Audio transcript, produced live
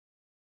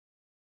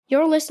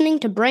You're listening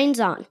to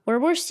Brains On, where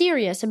we're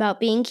serious about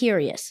being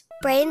curious.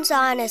 Brains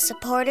On is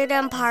supported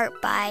in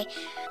part by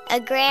a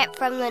grant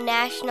from the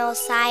National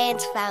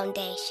Science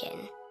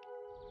Foundation.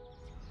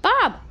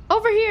 Bob,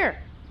 over here!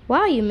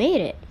 Wow, you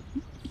made it.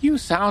 You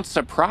sound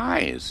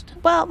surprised.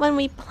 Well, when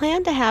we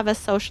planned to have a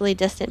socially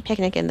distant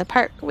picnic in the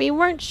park, we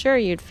weren't sure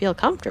you'd feel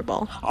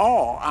comfortable.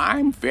 Oh,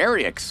 I'm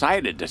very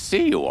excited to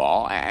see you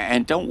all.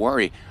 And don't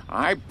worry,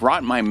 I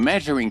brought my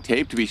measuring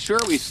tape to be sure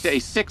we stay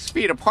 6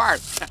 feet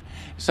apart.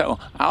 So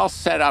I'll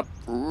set up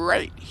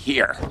right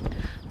here.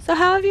 So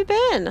how have you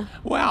been?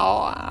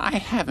 Well, I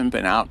haven't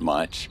been out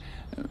much.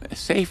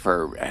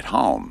 Safer at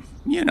home,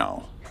 you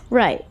know.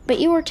 Right, but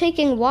you were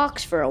taking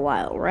walks for a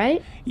while,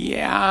 right?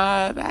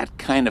 Yeah, that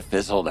kind of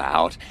fizzled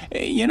out.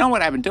 You know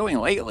what I've been doing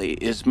lately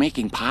is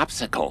making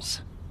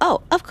popsicles.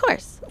 Oh, of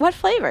course. What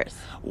flavors?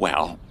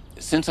 Well,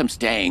 since I'm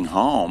staying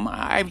home,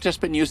 I've just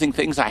been using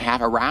things I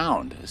have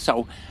around.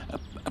 So,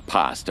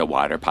 pasta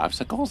water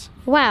popsicles.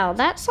 Wow,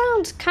 that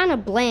sounds kind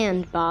of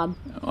bland, Bob.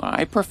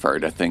 I prefer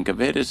to think of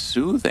it as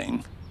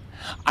soothing.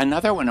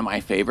 Another one of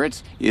my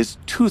favorites is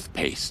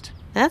toothpaste.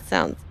 That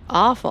sounds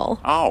awful.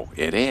 Oh,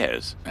 it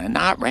is.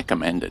 Not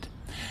recommended.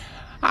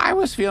 I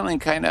was feeling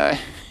kind of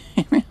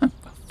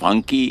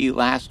funky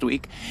last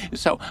week,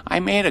 so I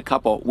made a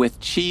couple with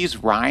cheese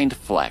rind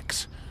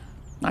flecks.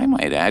 I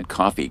might add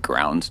coffee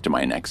grounds to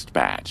my next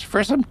batch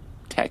for some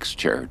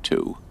texture,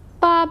 too.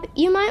 Bob,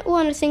 you might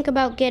want to think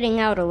about getting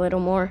out a little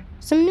more.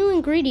 Some new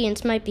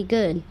ingredients might be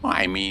good.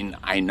 I mean,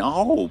 I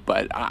know,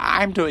 but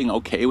I'm doing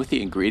okay with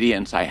the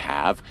ingredients I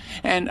have,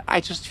 and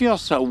I just feel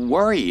so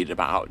worried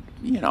about,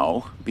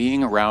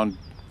 being around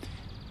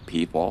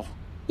people.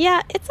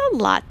 Yeah, it's a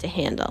lot to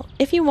handle.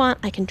 If you want,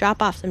 I can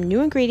drop off some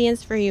new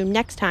ingredients for you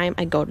next time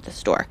I go to the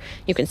store.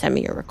 You can send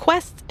me your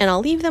requests, and I'll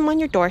leave them on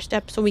your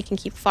doorstep so we can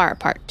keep far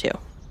apart, too.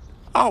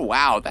 Oh,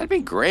 wow, that'd be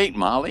great,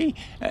 Molly.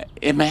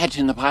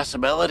 Imagine the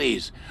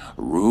possibilities.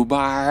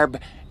 Rhubarb,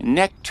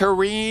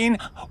 nectarine,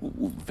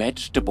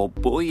 vegetable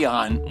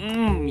bouillon.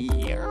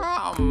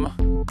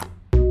 Yum.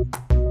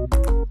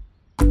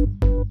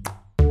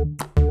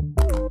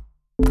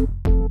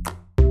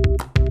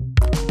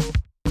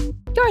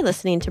 You're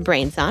listening to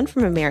Brains On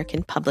from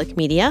American Public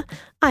Media.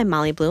 I'm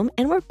Molly Bloom,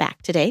 and we're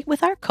back today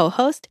with our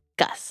co-host,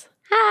 Gus.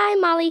 Hi,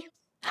 Molly.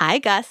 Hi,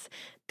 Gus.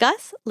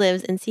 Gus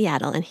lives in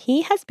Seattle, and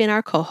he has been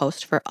our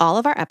co-host for all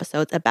of our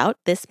episodes about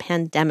this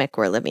pandemic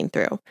we're living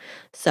through.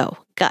 So,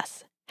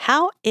 Gus,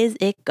 how is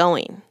it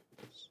going?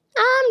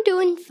 I'm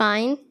doing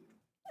fine.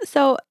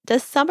 So,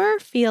 does summer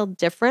feel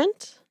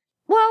different?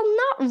 Well,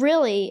 not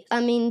really. I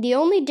mean, the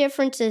only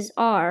differences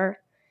are,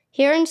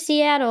 here in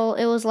Seattle,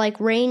 it was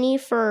rainy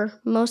for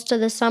most of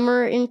the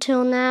summer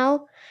until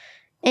now.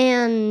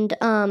 And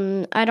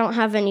I don't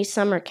have any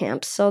summer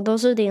camps, so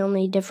those are the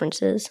only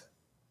differences.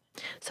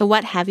 So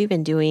what have you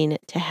been doing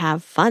to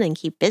have fun and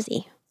keep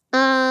busy?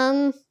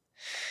 Well,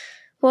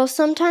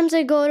 sometimes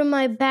I go to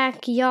my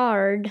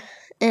backyard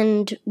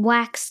and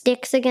whack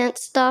sticks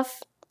against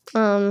stuff.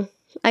 I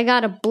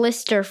got a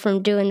blister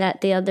from doing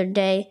that the other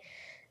day.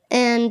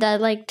 And I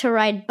like to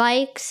ride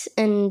bikes,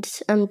 and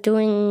I'm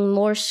doing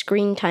more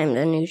screen time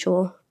than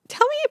usual.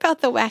 Tell me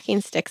about the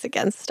whacking sticks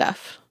against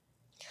stuff.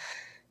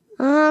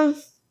 Well,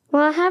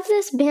 I have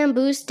this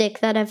bamboo stick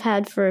that I've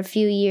had for a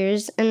few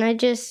years, and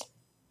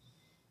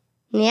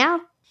yeah.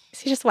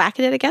 So you're just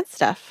whacking it against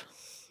stuff.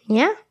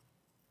 Yeah.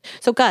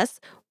 So Gus,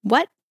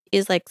 what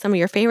is some of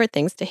your favorite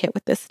things to hit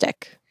with this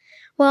stick?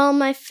 Well,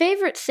 my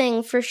favorite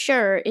thing for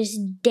sure is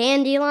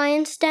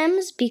dandelion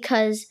stems,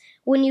 because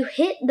when you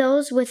hit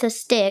those with a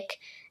stick,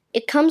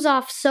 it comes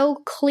off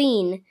so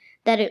clean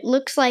that it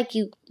looks like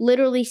you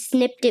literally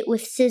snipped it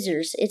with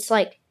scissors. It's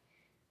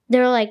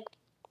they're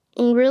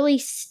really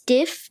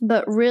stiff,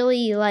 but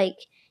really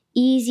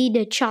easy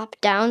to chop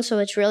down, so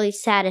it's really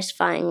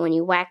satisfying when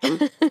you whack them.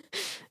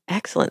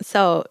 Excellent.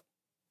 So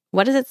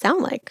what does it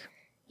sound like?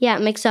 Yeah,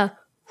 it makes a...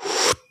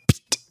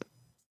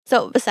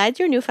 So besides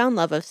your newfound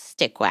love of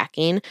stick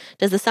whacking,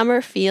 does the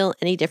summer feel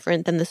any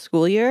different than the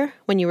school year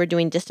when you were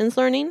doing distance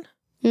learning?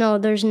 No,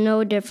 there's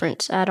no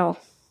difference at all.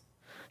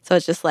 So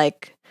it's just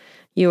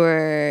you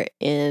were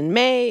in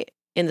May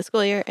in the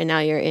school year, and now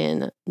you're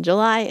in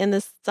July in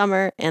the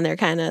summer, and they're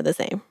kind of the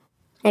same.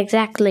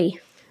 Exactly.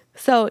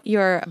 So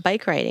you're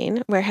bike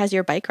riding. Where has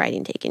your bike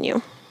riding taken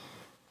you?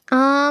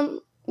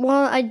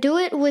 Well, I do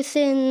it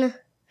within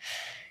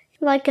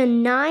a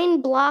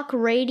 9-block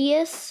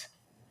radius,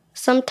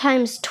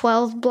 sometimes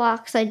 12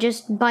 blocks. I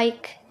just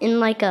bike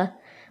in a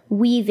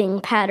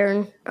weaving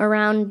pattern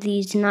around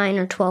these 9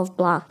 or 12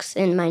 blocks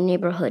in my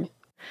neighborhood.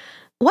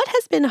 What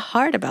has been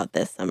hard about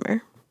this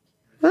summer?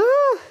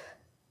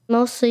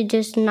 Mostly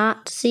just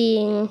not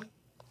seeing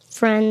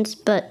friends,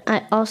 but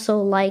I also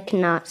like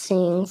not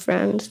seeing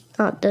friends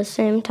at the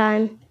same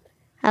time.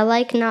 I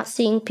like not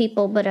seeing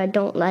people, but I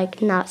don't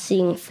like not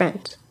seeing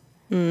friends.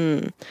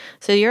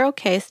 So you're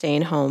okay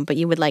staying home, but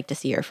you would like to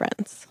see your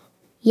friends?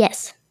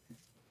 Yes.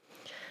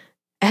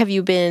 Have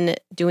you been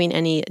doing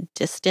any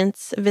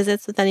distance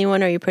visits with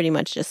anyone, or are you pretty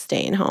much just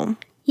staying home?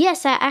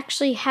 Yes, I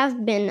actually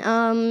have been.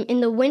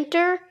 In the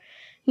winter,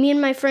 Me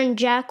and my friend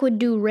Jack would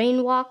do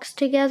rain walks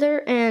together,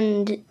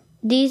 and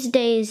these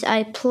days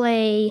I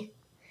play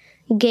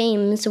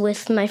games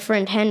with my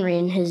friend Henry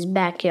in his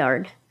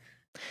backyard.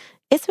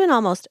 It's been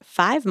almost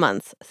 5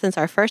 months since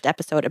our first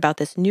episode about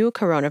this new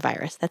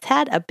coronavirus that's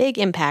had a big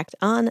impact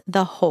on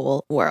the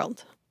whole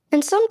world.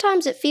 And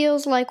sometimes it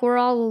feels like we're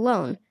all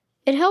alone.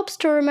 It helps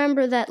to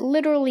remember that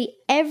literally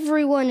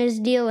everyone is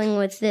dealing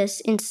with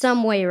this in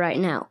some way right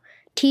now.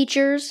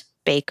 Teachers,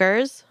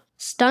 Bakers,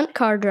 stunt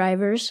car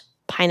drivers,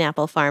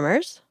 pineapple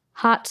farmers,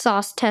 hot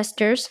sauce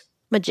testers,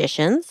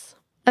 magicians,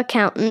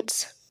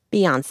 accountants,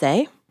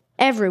 Beyoncé,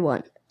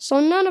 everyone. So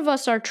none of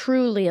us are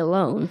truly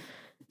alone.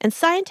 and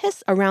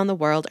scientists around the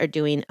world are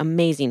doing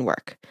amazing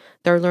work.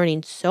 They're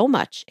learning so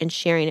much and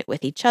sharing it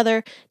with each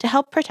other to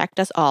help protect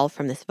us all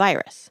from this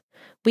virus.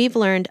 We've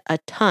learned a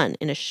ton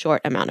in a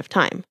short amount of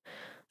time.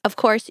 Of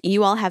course,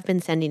 you all have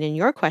been sending in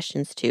your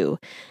questions too,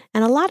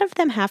 and a lot of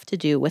them have to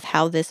do with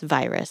how this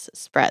virus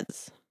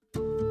spreads.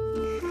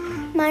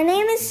 My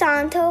name is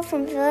Santo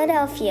from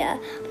Philadelphia.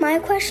 My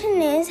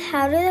question is,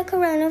 how do the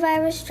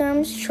coronavirus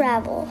germs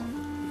travel?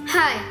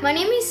 Hi, my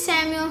name is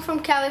Samuel from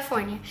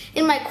California,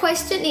 and my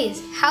question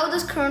is, how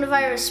does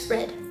coronavirus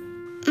spread?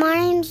 My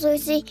name's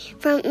Lucy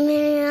from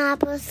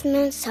Minneapolis,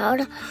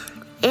 Minnesota.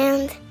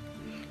 And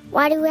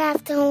why do we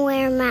have to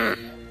wear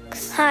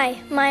masks? Hi,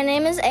 my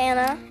name is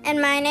Anna.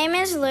 And my name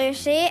is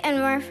Lucy,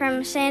 and we're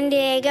from San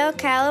Diego,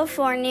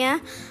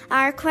 California.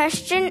 Our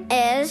question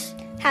is,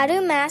 how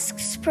do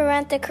masks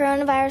prevent the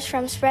coronavirus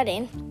from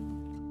spreading?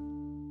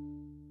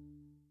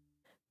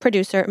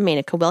 Producer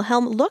Menaka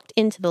Wilhelm looked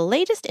into the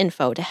latest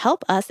info to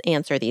help us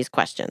answer these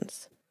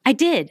questions. I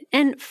did.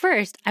 And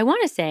first, I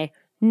want to say,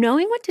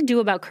 knowing what to do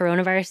about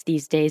coronavirus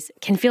these days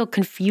can feel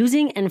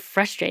confusing and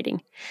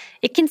frustrating.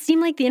 It can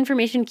seem like the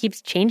information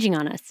keeps changing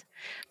on us.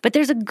 But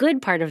there's a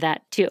good part of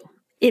that, too.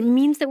 It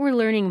means that we're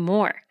learning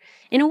more.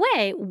 In a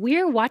way,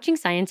 we're watching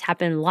science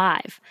happen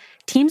live.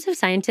 Teams of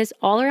scientists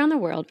all around the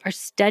world are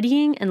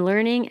studying and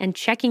learning and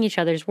checking each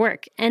other's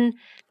work. And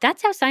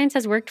that's how science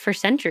has worked for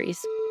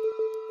centuries.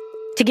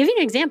 To give you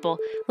an example,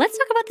 let's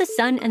talk about the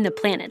sun and the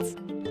planets.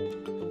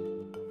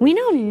 We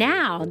know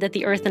now that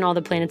the Earth and all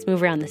the planets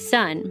move around the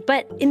sun,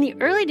 but in the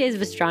early days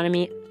of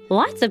astronomy,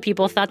 lots of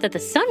people thought that the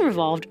sun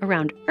revolved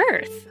around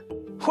Earth.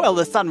 Well,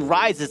 the sun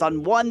rises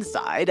on one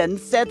side and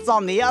sets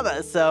on the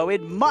other, so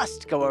it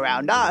must go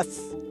around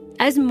us.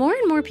 As more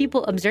and more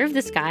people observed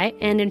the sky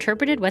and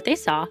interpreted what they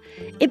saw,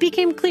 it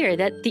became clear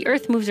that the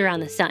Earth moves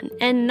around the sun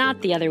and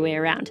not the other way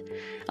around.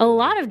 A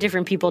lot of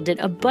different people did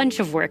a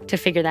bunch of work to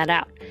figure that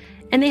out.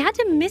 And they had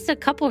to miss a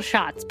couple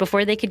shots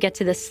before they could get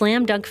to the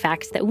slam dunk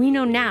facts that we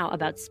know now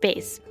about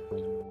space.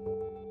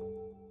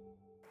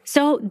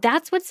 So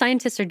that's what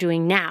scientists are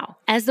doing now,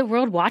 as the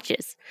world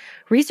watches.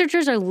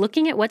 Researchers are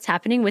looking at what's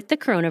happening with the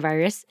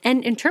coronavirus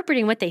and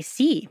interpreting what they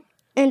see.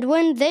 And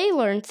when they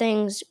learn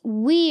things,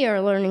 we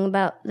are learning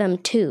about them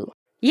too.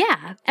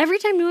 Yeah, every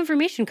time new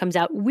information comes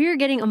out, we're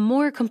getting a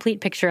more complete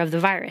picture of the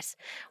virus,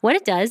 what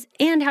it does,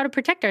 and how to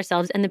protect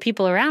ourselves and the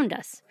people around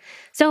us.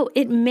 So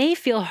it may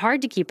feel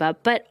hard to keep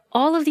up, but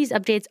all of these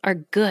updates are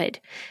good.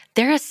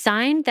 They're a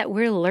sign that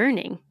we're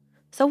learning.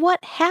 So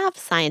what have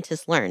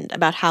scientists learned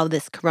about how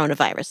this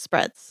coronavirus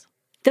spreads?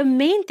 The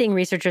main thing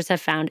researchers have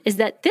found is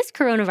that this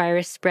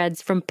coronavirus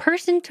spreads from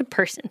person to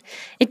person.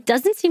 It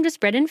doesn't seem to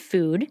spread in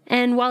food,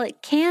 and while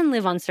it can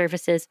live on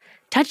surfaces,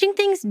 touching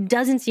things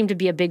doesn't seem to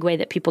be a big way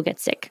that people get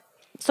sick.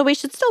 So we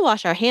should still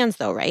wash our hands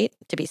though, right?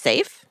 To be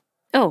safe?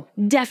 Oh,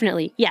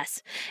 definitely,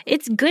 yes.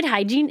 It's good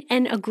hygiene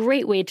and a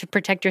great way to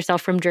protect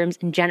yourself from germs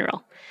in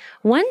general.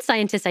 One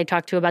scientist I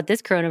talked to about this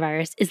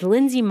coronavirus is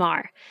Lindsay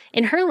Marr.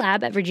 In her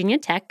lab at Virginia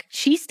Tech,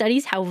 she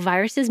studies how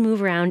viruses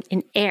move around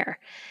in air.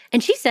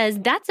 And she says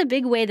that's a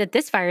big way that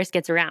this virus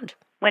gets around.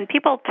 When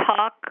people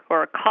talk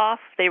or cough,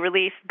 they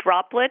release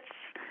droplets.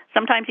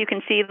 Sometimes you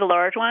can see the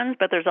large ones,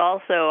 but there's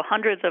also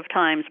hundreds of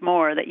times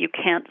more that you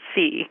can't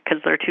see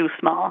because they're too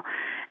small.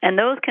 And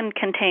those can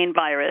contain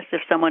virus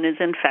if someone is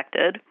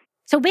infected.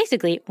 So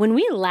basically, when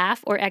we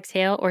laugh or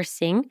exhale or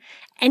sing,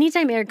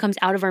 anytime air comes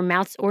out of our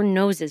mouths or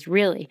noses,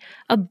 really,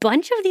 a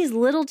bunch of these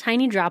little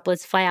tiny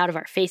droplets fly out of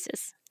our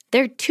faces.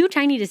 They're too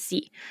tiny to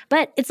see,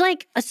 but it's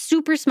like a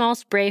super small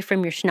spray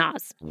from your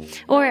schnoz,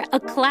 or a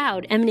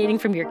cloud emanating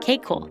from your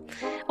cake hole,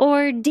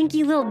 or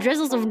dinky little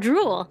drizzles of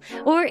drool,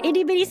 or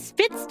itty-bitty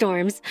spit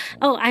storms.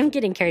 Oh, I'm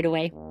getting carried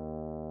away.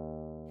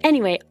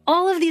 Anyway,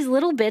 all of these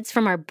little bits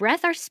from our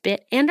breath, our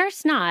spit, and our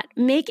snot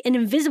make an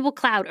invisible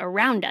cloud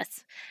around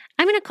us.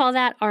 I'm going to call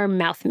that our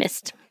mouth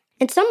mist.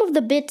 And some of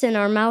the bits in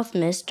our mouth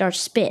mist are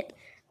spit,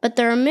 but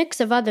they're a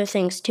mix of other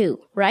things too,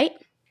 right?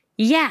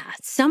 Yeah,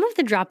 some of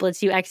the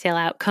droplets you exhale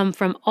out come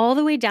from all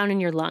the way down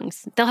in your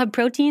lungs. They'll have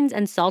proteins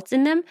and salts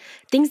in them,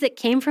 things that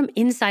came from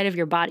inside of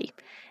your body.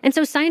 And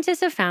so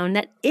scientists have found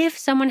that if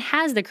someone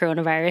has the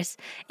coronavirus,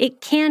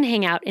 it can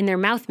hang out in their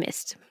mouth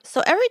mist.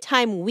 So every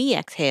time we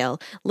exhale,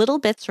 little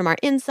bits from our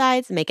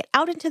insides make it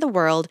out into the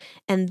world,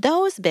 and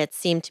those bits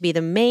seem to be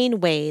the main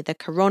way the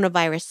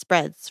coronavirus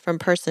spreads from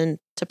person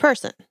to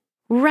person.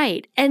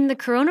 Right. And the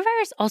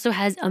coronavirus also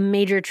has a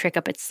major trick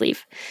up its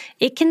sleeve.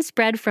 It can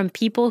spread from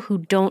people who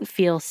don't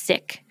feel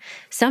sick.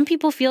 Some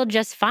people feel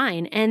just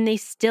fine, and they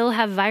still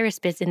have virus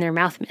bits in their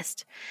mouth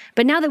mist.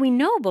 But now that we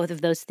know both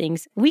of those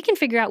things, we can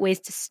figure out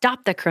ways to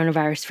stop the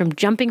coronavirus from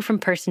jumping from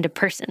person to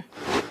person.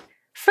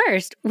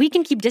 First, we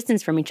can keep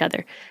distance from each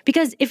other,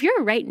 because if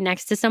you're right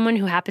next to someone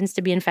who happens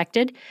to be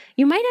infected,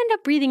 you might end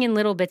up breathing in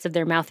little bits of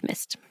their mouth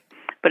mist.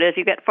 But as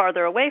you get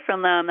farther away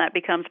from them, that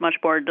becomes much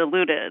more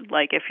diluted.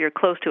 Like if you're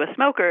close to a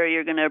smoker,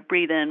 you're going to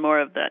breathe in more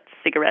of that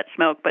cigarette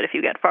smoke. But if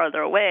you get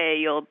farther away,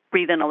 you'll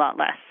breathe in a lot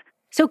less.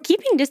 So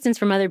keeping distance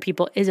from other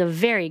people is a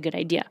very good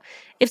idea.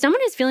 If someone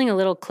is feeling a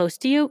little close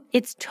to you,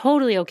 it's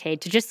totally okay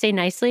to just say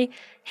nicely,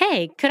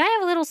 "Hey, could I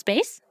have a little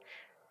space?"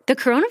 The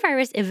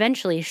coronavirus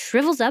eventually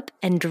shrivels up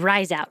and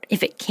dries out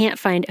if it can't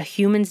find a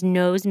human's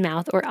nose,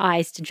 mouth, or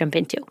eyes to jump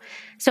into.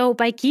 So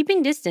by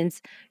keeping distance,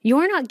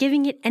 you're not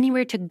giving it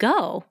anywhere to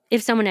go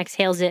if someone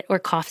exhales it or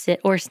coughs it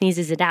or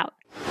sneezes it out.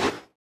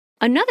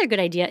 Another good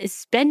idea is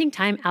spending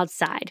time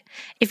outside.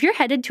 If you're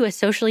headed to a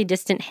socially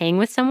distant hang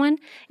with someone,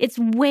 it's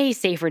way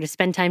safer to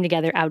spend time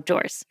together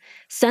outdoors.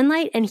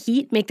 Sunlight and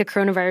heat make the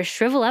coronavirus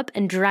shrivel up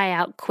and dry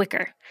out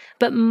quicker.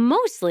 But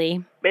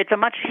mostly, it's a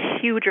much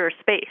huger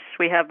space.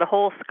 We have the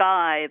whole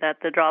sky that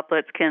the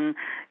droplets can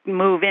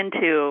move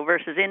into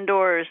versus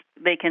indoors.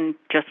 They can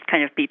just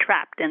kind of be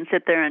trapped and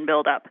sit there and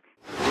build up.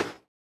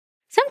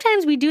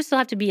 Sometimes we do still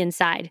have to be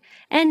inside,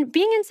 and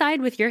being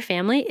inside with your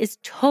family is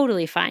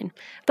totally fine.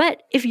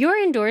 But if you're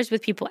indoors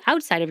with people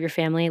outside of your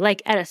family,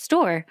 like at a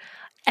store,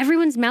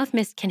 everyone's mouth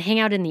mist can hang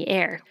out in the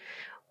air,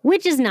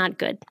 which is not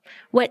good.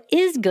 What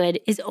is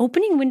good is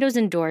opening windows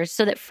and doors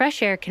so that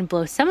fresh air can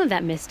blow some of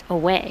that mist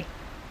away.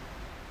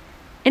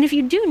 And if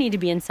you do need to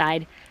be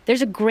inside,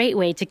 there's a great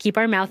way to keep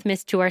our mouth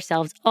mist to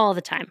ourselves all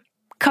the time: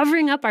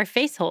 covering up our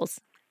face holes.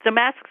 So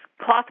masks,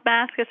 cloth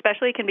masks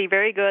especially, can be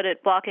very good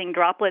at blocking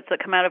droplets that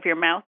come out of your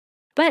mouth.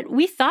 But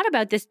we thought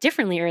about this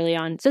differently early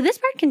on, so this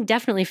part can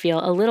definitely feel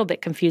a little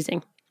bit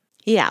confusing.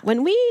 Yeah,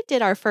 when we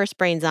did our first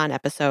Brains On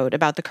episode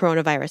about the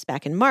coronavirus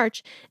back in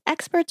March,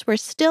 experts were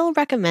still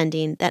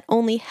recommending that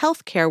only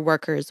healthcare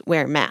workers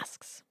wear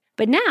masks.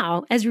 But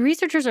now, as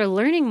researchers are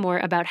learning more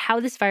about how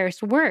this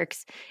virus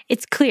works,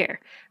 it's clear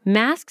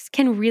masks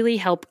can really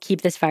help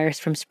keep this virus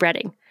from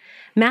spreading.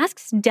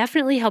 Masks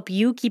definitely help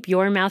you keep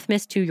your mouth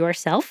mist to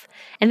yourself,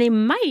 and they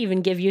might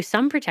even give you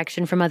some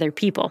protection from other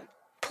people.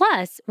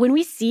 Plus, when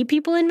we see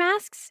people in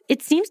masks,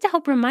 it seems to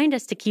help remind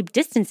us to keep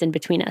distance in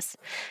between us.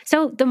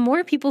 So the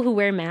more people who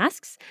wear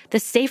masks, the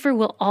safer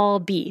we'll all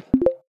be.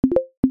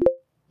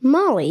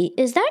 Molly,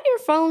 is that your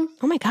phone?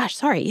 Oh my gosh,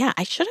 sorry. Yeah,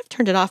 I should have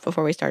turned it off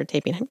before we started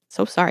taping. I'm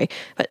so sorry.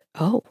 But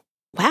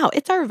wow,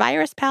 it's our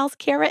virus pals,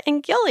 Kara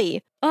and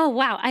Gilly. Oh,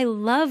 wow. I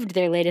loved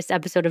their latest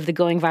episode of the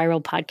Going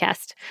Viral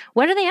podcast.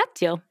 What are they up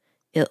to?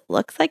 It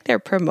looks like they're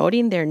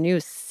promoting their new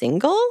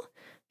single.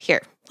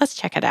 Here, let's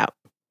check it out.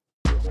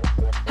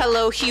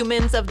 Hello,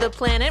 humans of the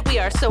planet. We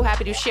are so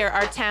happy to share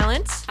our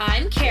talents.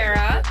 I'm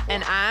Kara.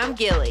 And I'm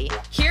Gilly.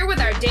 Here with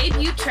our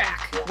debut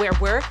track, where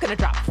we're going to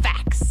drop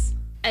facts.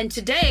 And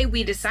today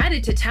we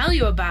decided to tell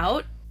you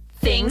about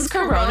things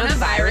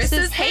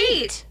coronaviruses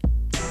hate.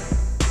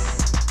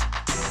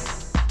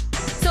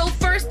 So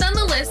first on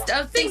the list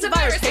of things a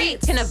virus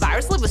hates. Can a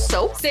virus live with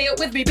soap? Say it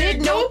with me,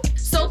 big nope.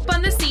 Soap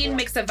on the scene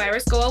makes the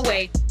virus go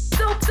away.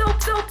 Soap, soap,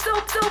 soap,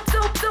 soap, soap,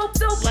 soap, soap,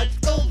 soap. Let's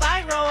go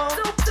viral.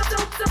 Soap,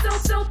 soap,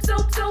 soap, soap,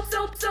 soap, soap, soap,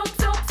 soap, soap, soap,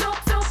 soap,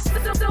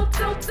 soap,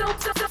 soap, soap, soap,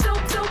 soap,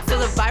 soap, soap.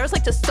 Does a virus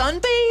like to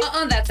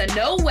sunbathe? That's a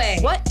no way.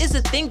 What is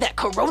the thing that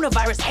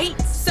coronavirus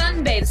hates?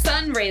 Sunbathe,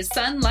 sun rays,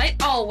 sunlight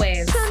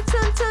always. Sun,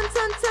 sun, sun,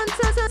 sun, sun,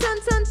 sun, sun,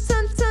 sun, sun,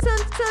 sun, sun,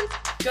 sun, sun.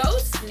 Go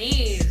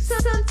sneeze.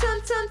 Sun, sun,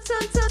 sun, sun,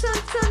 sun, sun,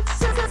 sun, sun,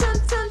 sun,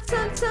 sun,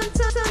 sun, sun,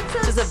 sun,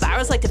 sun. Does a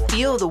virus like to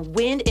feel the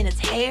wind in its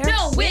hair?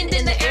 No, wind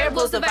in the air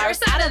blows the virus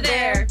out of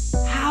there.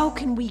 How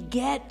can we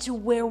get to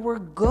where we're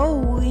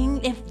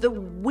going if the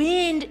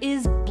wind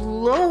is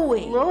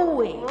blowing?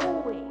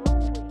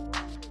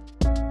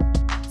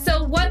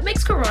 So what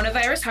makes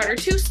coronavirus harder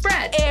to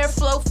spread?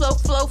 Airflow, flow,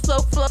 flow, flow,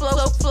 flow,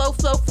 flow, flow,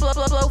 flow, flow,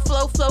 flow,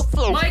 flow, flow,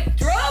 flow. Mic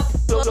drop.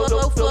 Flow,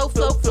 flow, flow,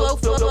 flow, flow,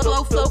 flow,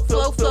 flow, flow,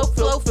 flow,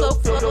 flow, flow,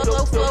 flow,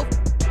 flow, flow.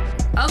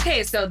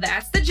 Okay, so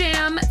that's the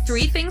jam.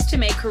 3 things to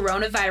make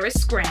coronavirus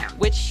scram.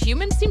 Which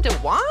humans seem to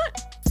want?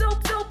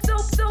 Soap, soap,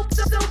 soap, soap,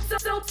 soap, soap,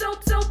 soap,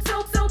 soap, soap,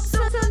 soap, soap, soap.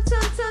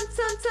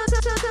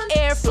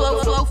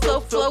 Airflow, flow, flow,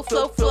 flow,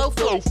 flow, flow,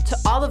 flow. To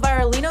all the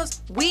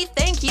viralinos, we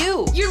thank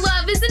you. Your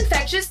love is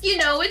infectious, you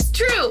know it's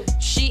true.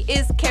 She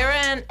is Kara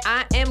and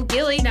I am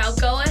Gilly. Now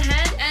go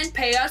ahead and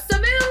pay us a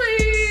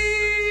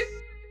milli.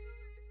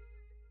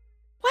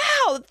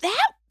 Wow,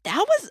 that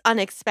was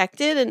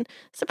unexpected and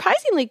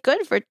surprisingly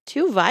good for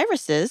 2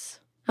 viruses.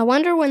 I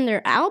wonder when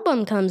their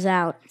album comes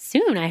out.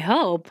 Soon, I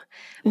hope.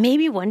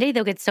 Maybe one day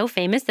they'll get so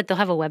famous that they'll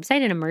have a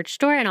website and a merch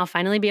store and I'll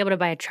finally be able to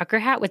buy a trucker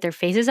hat with their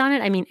faces on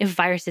it. I mean, if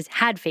viruses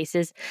had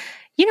faces.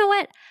 You know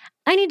what?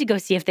 I need to go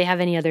see if they have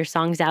any other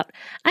songs out.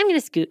 I'm going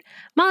to scoot.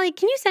 Molly,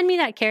 can you send me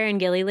that Kara and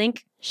Gilly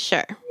link?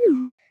 Sure.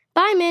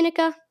 Bye,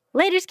 Manica.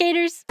 Later,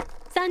 skaters.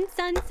 Sun,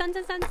 sun, sun,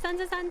 sun, sun, sun,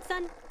 sun,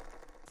 sun.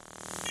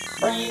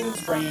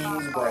 Brains.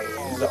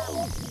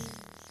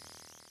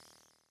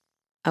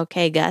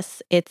 Okay,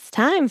 Gus, it's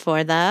time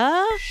for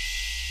the...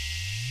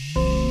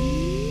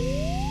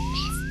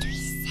 Mystery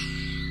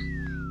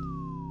sound.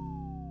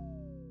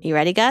 You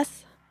ready,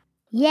 Gus?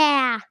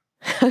 Yeah.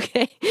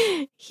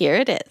 Okay, here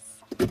it is.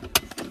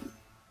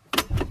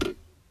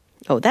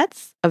 Oh,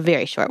 that's a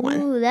very short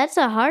one. Ooh, that's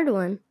a hard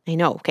one. I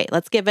know. Okay,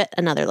 let's give it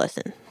another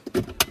listen.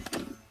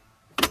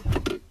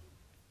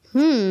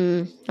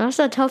 That's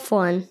a tough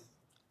one.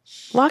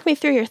 Walk me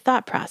through your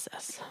thought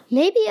process.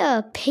 Maybe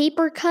a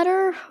paper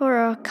cutter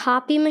or a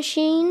copy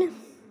machine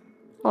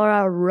or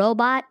a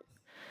robot.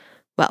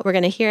 Well, we're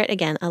going to hear it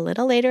again a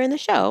little later in the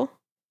show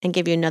and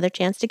give you another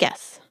chance to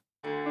guess.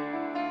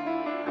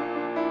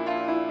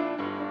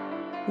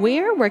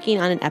 We're working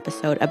on an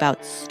episode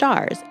about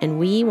stars, and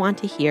we want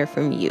to hear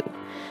from you.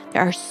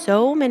 There are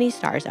so many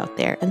stars out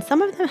there, and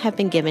some of them have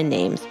been given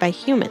names by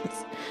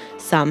humans.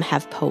 Some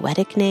have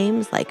poetic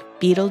names like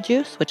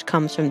Betelgeuse, which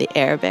comes from the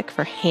Arabic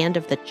for Hand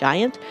of the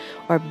Giant,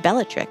 or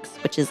Bellatrix,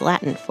 which is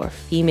Latin for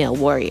female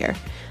warrior.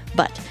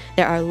 But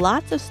there are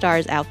lots of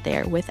stars out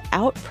there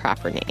without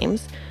proper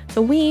names, so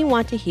we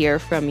want to hear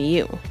from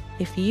you.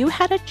 If you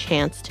had a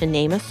chance to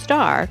name a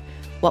star,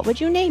 what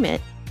would you name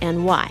it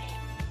and why?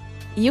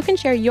 You can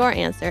share your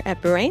answer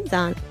at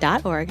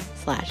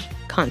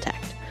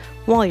brainson.org/contact.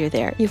 While you're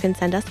there, you can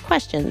send us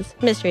questions,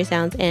 mystery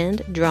sounds,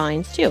 and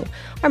drawings too.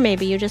 Or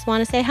maybe you just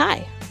want to say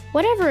hi.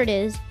 Whatever it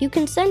is, you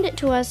can send it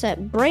to us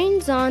at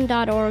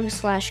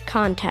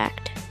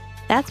brainson.org/contact.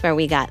 That's where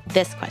we got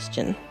this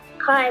question.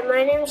 Hi,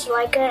 my name's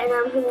Laika and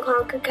I'm from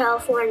Concord,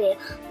 California.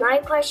 My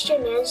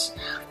question is,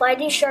 why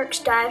do sharks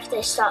die if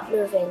they stop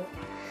moving?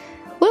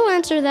 We'll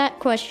answer that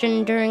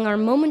question during our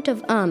moment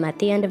of at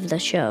the end of the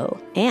show.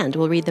 And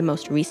we'll read the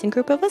most recent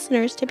group of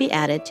listeners to be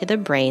added to the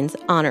Brains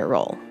Honor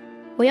Roll.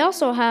 We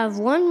also have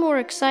one more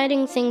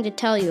exciting thing to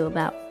tell you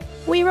about.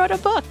 We wrote a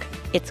book.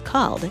 It's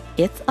called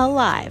It's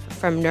Alive,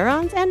 From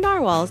Neurons and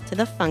Narwhals to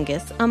the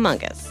Fungus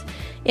Among Us.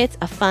 It's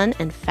a fun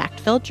and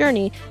fact-filled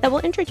journey that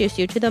will introduce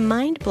you to the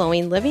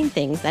mind-blowing living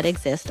things that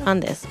exist on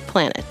this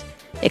planet.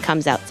 It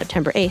comes out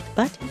September 8th,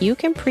 but you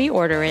can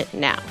pre-order it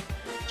now.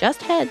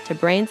 Just head to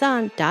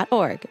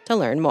brainson.org to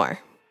learn more.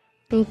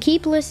 And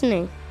keep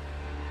listening.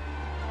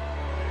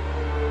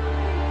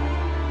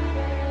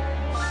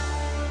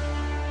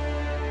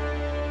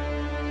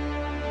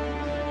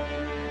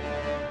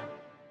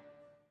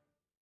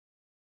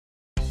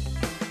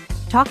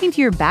 Talking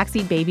to your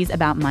backseat babies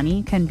about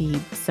money can be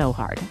so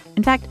hard.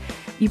 In fact,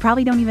 you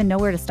probably don't even know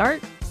where to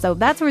start. So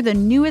that's where the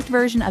newest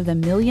version of the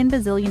Million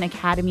Bazillion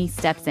Academy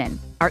steps in,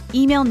 our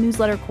email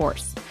newsletter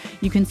course.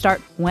 You can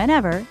start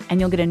whenever, and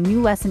you'll get a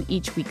new lesson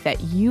each week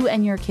that you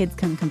and your kids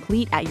can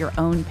complete at your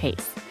own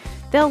pace.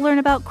 They'll learn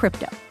about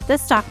crypto, the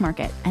stock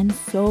market, and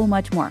so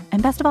much more.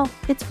 And best of all,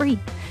 it's free.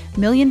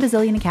 Million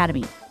Bazillion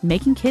Academy,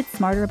 making kids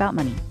smarter about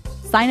money.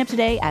 Sign up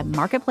today at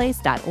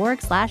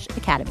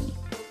marketplace.org/academy.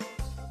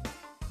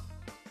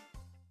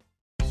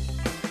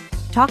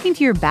 Talking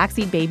to your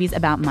backseat babies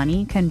about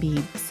money can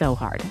be so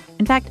hard.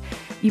 In fact,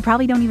 you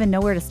probably don't even know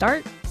where to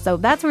start. So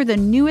that's where the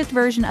newest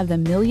version of the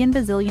Million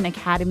Bazillion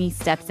Academy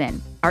steps in,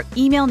 our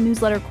email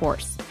newsletter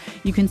course.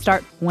 You can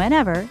start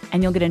whenever,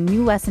 and you'll get a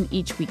new lesson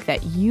each week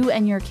that you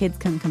and your kids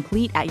can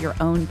complete at your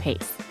own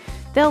pace.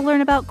 They'll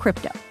learn about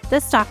crypto, the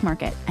stock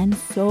market, and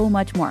so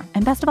much more.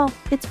 And best of all,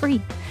 it's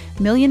free.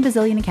 Million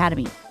Bazillion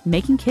Academy,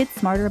 making kids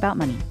smarter about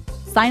money.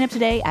 Sign up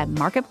today at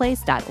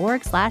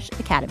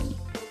marketplace.org/academy.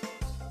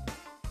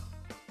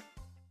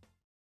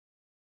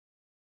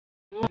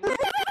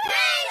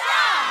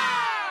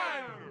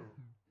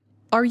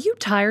 Are you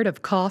tired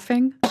of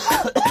coughing,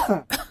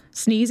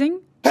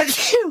 sneezing,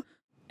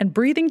 and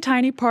breathing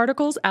tiny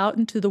particles out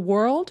into the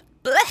world?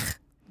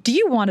 Do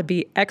you want to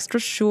be extra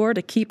sure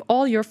to keep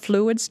all your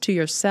fluids to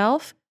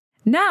yourself?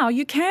 Now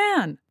you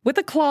can with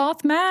a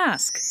cloth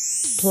mask.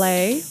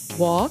 Play,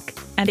 walk,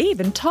 and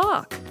even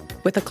talk.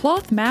 With a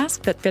cloth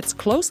mask that fits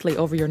closely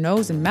over your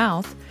nose and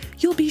mouth,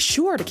 you'll be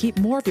sure to keep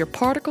more of your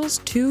particles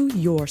to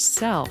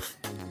yourself.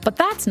 But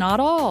that's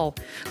not all.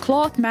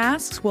 Cloth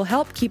masks will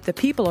help keep the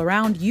people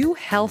around you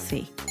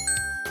healthy.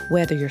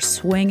 Whether you're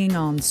swinging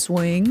on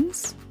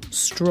swings,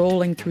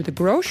 strolling through the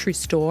grocery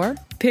store,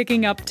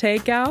 picking up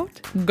takeout,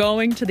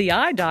 going to the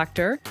eye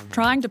doctor,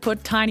 trying to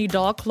put tiny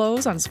dog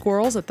clothes on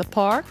squirrels at the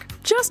park,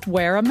 just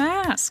wear a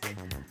mask.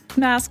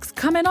 Masks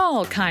come in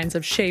all kinds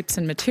of shapes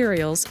and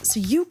materials, so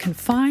you can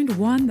find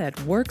one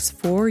that works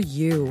for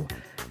you.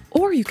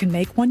 Or you can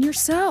make one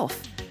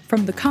yourself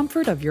from the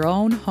comfort of your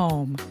own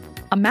home.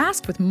 A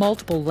mask with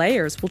multiple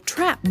layers will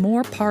trap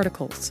more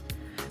particles.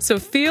 So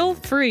feel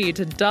free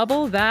to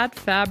double that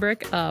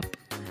fabric up.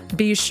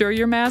 Be sure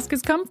your mask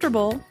is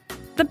comfortable.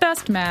 The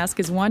best mask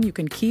is one you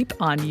can keep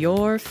on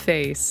your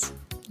face,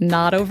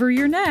 not over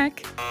your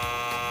neck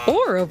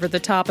or over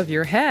the top of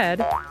your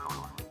head,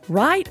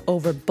 right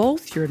over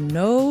both your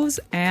nose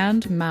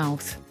and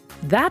mouth.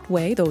 That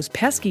way, those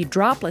pesky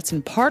droplets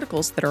and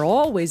particles that are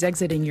always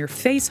exiting your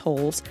face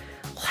holes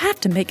will have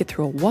to make it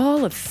through a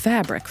wall of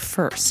fabric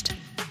first.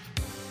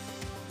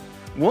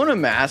 Won't a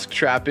mask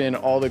trap in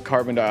all the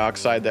carbon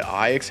dioxide that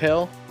I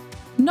exhale?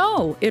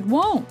 No, it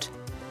won't.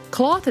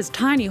 Cloth has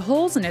tiny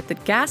holes in it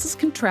that gases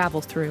can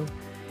travel through.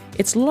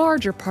 It's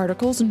larger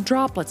particles and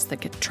droplets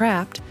that get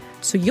trapped,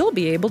 so you'll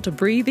be able to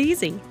breathe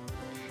easy.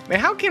 But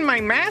how can my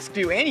mask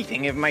do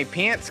anything if my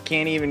pants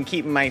can't even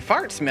keep my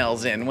fart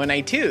smells in when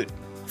I toot?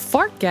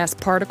 Fart gas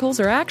particles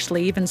are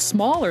actually even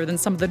smaller than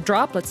some of the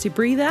droplets you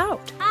breathe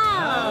out.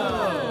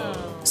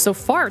 Oh. So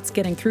farts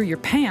getting through your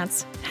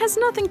pants has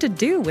nothing to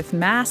do with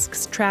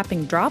masks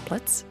trapping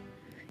droplets.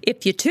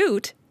 If you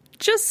toot,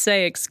 just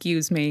say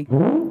 "excuse me"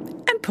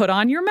 and put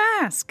on your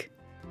mask.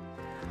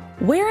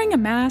 Wearing a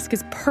mask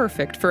is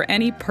perfect for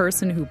any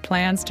person who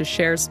plans to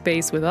share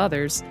space with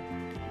others.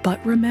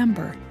 But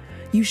remember,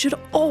 you should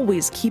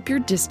always keep your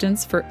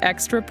distance for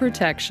extra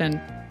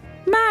protection.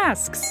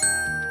 Masks!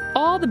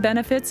 All the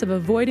benefits of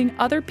avoiding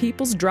other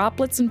people's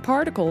droplets and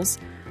particles,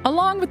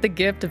 along with the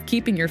gift of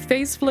keeping your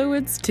face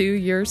fluids to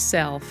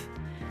yourself.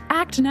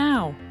 Act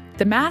now.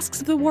 The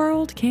masks of the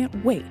world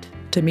can't wait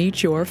to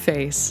meet your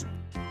face.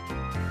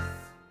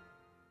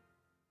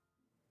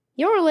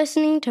 You're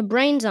listening to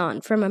Brains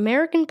On from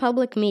American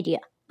Public Media.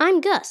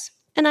 I'm Gus.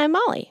 And I'm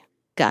Molly.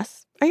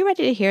 Gus, are you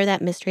ready to hear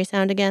that mystery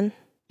sound again?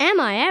 Am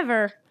I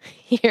ever?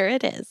 Here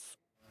it is.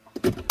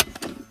 Okay,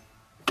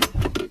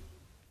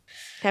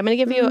 I'm going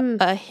to give you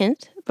a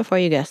hint before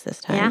you guess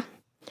this time. Yeah?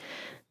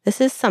 This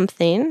is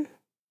something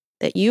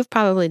that you've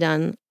probably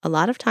done a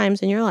lot of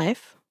times in your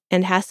life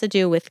and has to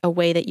do with a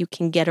way that you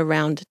can get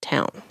around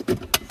town.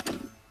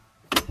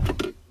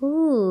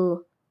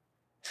 Ooh.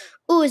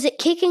 Ooh, is it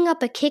kicking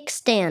up a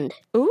kickstand?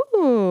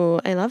 Ooh,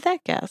 I love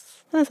that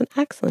guess. That's an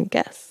excellent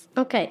guess.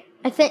 Okay,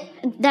 I think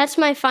that's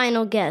my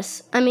final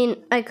guess. I mean,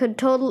 I could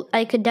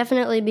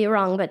definitely be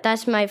wrong, but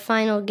that's my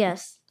final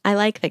guess. I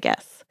like the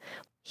guess.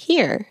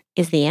 Here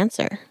is the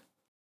answer.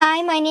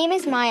 Hi, my name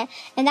is Maya,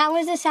 and that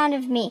was the sound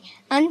of me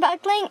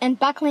unbuckling and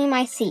buckling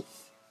my seat.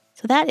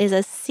 So that is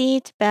a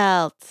seat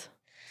belt.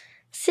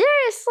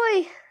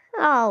 Seriously?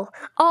 Oh,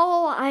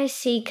 I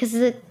see, because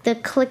the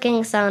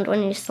clicking sound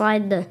when you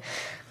slide the...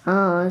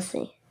 Oh, I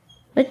see.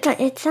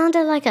 It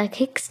sounded like a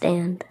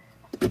kickstand.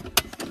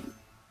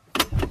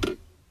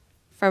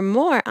 For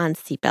more on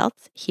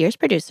seatbelts, here's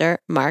producer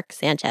Mark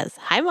Sanchez.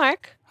 Hi,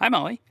 Mark. Hi,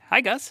 Molly.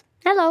 Hi, Gus.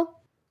 Hello.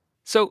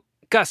 So,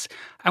 Gus,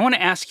 I want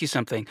to ask you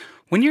something.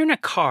 When you're in a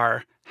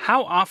car,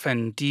 how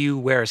often do you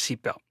wear a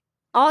seatbelt?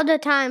 All the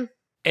time.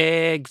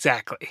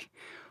 Exactly.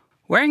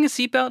 Wearing a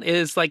seatbelt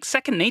is like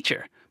second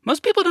nature.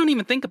 Most people don't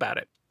even think about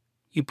it.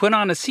 You put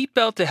on a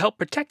seatbelt to help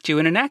protect you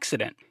in an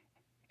accident.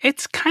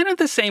 It's kind of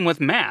the same with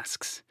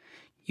masks.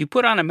 You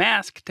put on a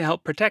mask to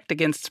help protect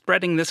against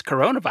spreading this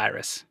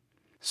coronavirus.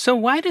 So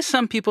why do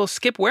some people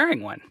skip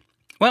wearing one?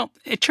 Well,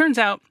 it turns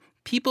out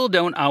people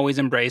don't always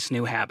embrace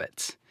new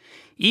habits,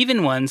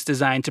 even ones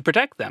designed to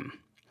protect them.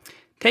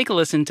 Take a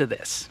listen to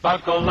this.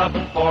 Buckle up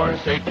for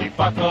safety,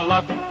 buckle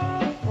up.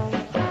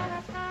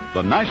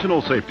 The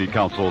National Safety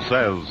Council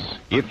says,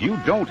 if you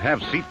don't have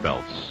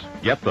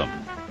seatbelts, get them.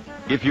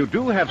 If you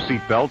do have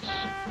seatbelts,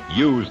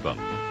 use them.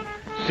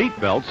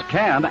 Seatbelts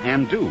can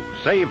and do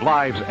save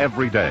lives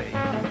every day.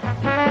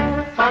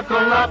 Buckle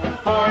up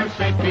for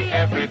safety,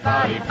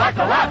 everybody,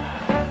 buckle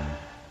up!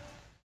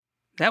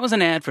 That was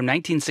an ad from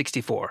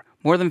 1964,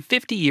 more than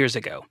 50 years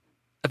ago.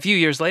 A few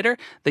years later,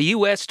 the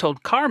U.S.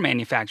 told car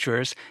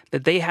manufacturers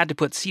that they had to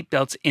put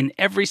seatbelts in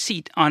every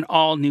seat on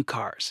all new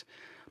cars.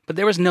 But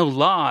there was no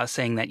law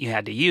saying that you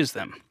had to use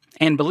them.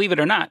 And believe it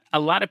or not, a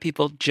lot of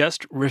people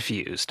just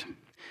refused.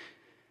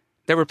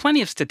 There were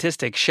plenty of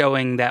statistics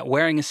showing that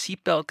wearing a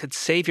seatbelt could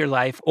save your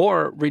life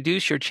or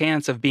reduce your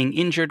chance of being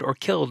injured or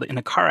killed in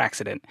a car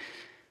accident.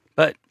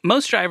 But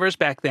most drivers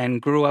back then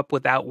grew up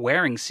without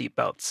wearing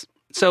seatbelts.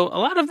 So a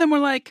lot of them were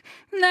like,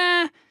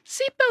 nah,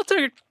 seatbelts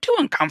are too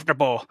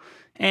uncomfortable.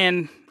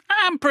 And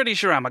I'm pretty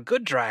sure I'm a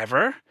good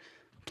driver.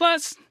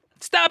 Plus,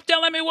 stop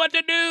telling me what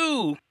to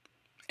do.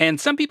 And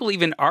some people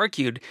even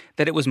argued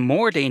that it was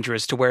more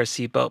dangerous to wear a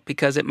seatbelt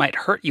because it might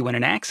hurt you in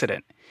an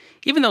accident,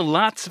 even though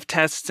lots of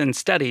tests and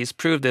studies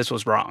proved this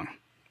was wrong.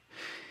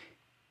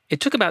 It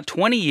took about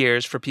 20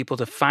 years for people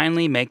to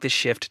finally make the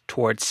shift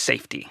towards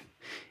safety.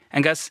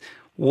 And Gus,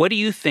 what do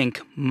you think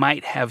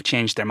might have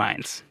changed their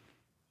minds?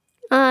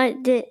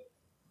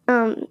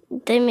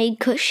 They made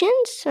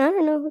cushions? I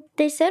don't know.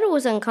 They said it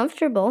was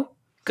uncomfortable.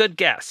 Good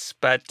guess,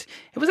 but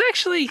it was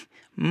actually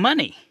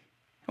money.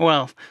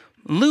 Well,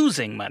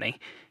 losing money.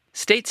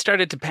 States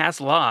started to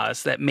pass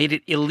laws that made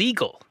it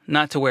illegal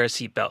not to wear a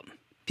seatbelt.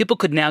 People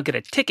could now get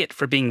a ticket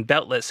for being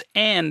beltless,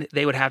 and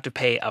they would have to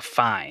pay a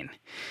fine.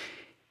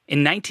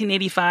 In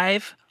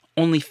 1985,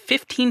 only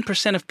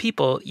 15% of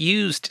people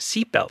used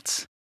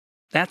seatbelts.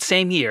 That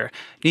same year,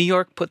 New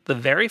York put the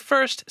very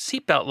first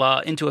seatbelt law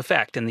into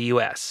effect in the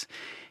U.S.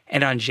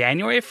 And on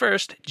January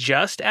 1st,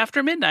 just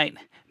after midnight,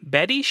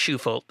 Betty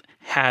Shufelt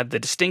had the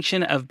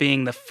distinction of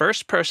being the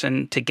first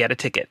person to get a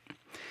ticket.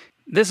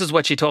 This is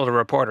what she told a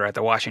reporter at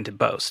the Washington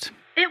Post.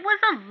 It was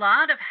a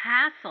lot of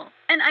hassle,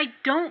 and I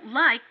don't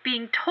like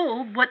being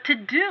told what to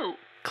do.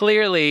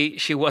 Clearly,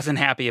 she wasn't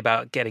happy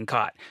about getting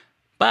caught.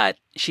 But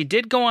she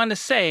did go on to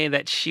say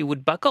that she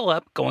would buckle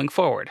up going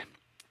forward.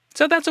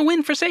 So that's a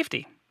win for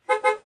safety.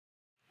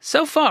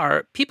 So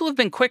far, people have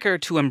been quicker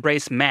to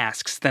embrace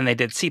masks than they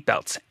did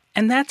seatbelts,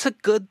 and that's a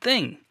good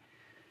thing.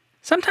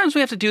 Sometimes we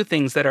have to do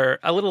things that are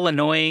a little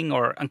annoying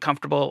or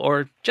uncomfortable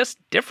or just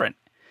different.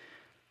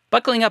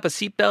 Buckling up a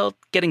seatbelt,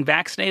 getting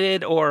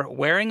vaccinated, or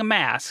wearing a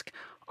mask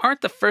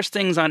aren't the first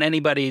things on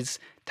anybody's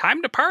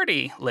time to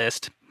party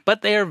list,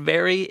 but they are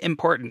very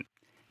important.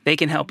 They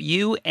can help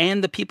you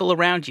and the people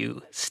around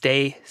you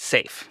stay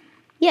safe.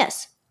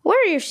 Yes,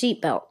 wear your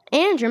seatbelt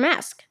and your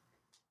mask.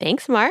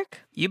 Thanks, Mark.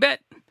 You bet.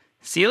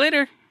 See you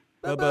later.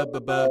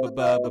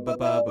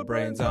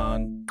 Brains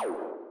on.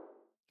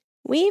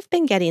 We've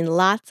been getting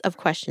lots of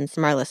questions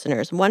from our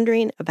listeners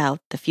wondering about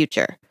the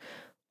future.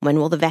 When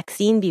will the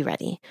vaccine be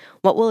ready?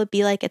 What will it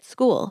be like at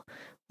school?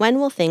 When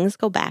will things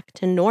go back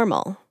to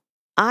normal?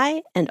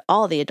 I and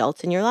all the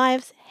adults in your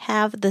lives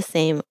have the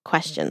same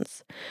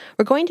questions.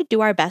 We're going to do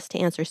our best to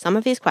answer some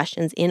of these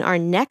questions in our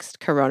next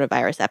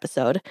coronavirus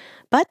episode,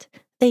 but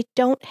they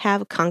don't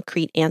have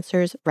concrete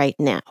answers right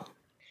now.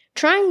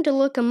 Trying to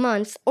look a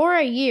month or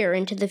a year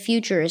into the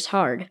future is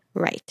hard.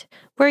 Right.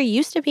 We're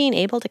used to being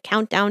able to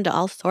count down to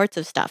all sorts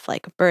of stuff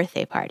like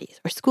birthday parties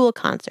or school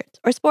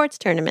concerts or sports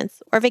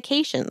tournaments or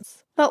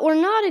vacations. But we're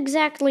not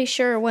exactly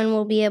sure when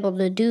we'll be able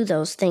to do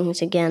those things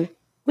again.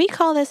 We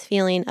call this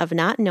feeling of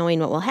not knowing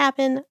what will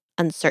happen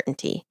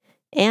uncertainty,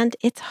 and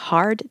it's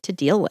hard to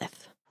deal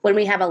with. When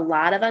we have a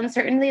lot of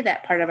uncertainty,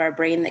 that part of our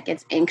brain that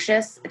gets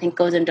anxious, I think,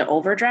 goes into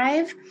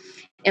overdrive.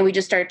 And we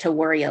just start to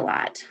worry a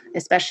lot,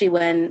 especially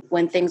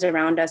when things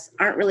around us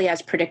aren't really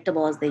as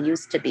predictable as they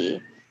used to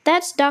be.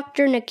 That's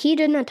Dr.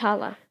 Nikita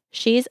Natala.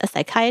 She's a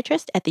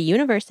psychiatrist at the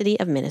University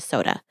of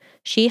Minnesota.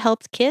 She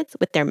helps kids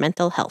with their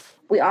mental health.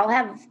 We all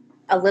have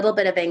a little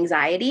bit of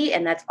anxiety,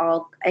 and that's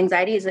all.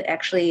 Anxiety is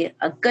actually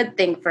a good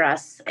thing for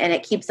us, and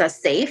it keeps us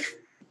safe.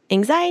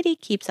 Anxiety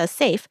keeps us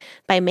safe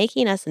by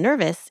making us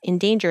nervous in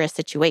dangerous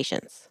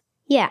situations.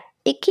 Yeah,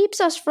 it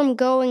keeps us from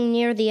going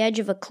near the edge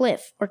of a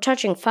cliff or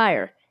touching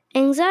fire.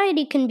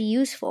 Anxiety can be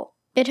useful.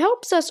 It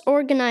helps us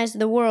organize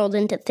the world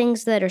into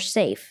things that are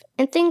safe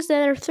and things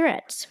that are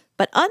threats.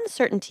 But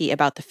uncertainty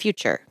about the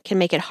future can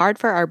make it hard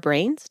for our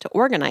brains to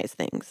organize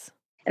things.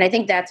 And I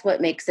think that's what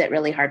makes it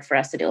really hard for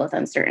us to deal with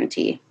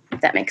uncertainty, if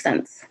that makes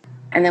sense.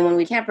 And then when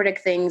we can't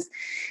predict things,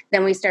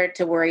 then we start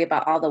to worry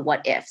about all the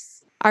what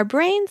ifs. Our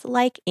brains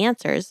like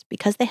answers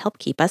because they help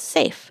keep us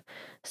safe.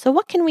 So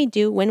what can we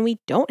do when we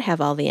don't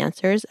have all the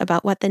answers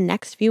about what the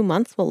next few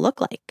months will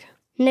look like?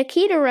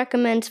 Nikita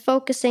recommends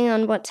focusing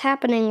on what's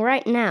happening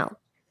right now,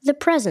 the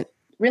present.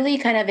 Really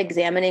kind of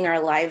examining our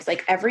lives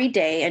like every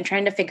day and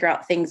trying to figure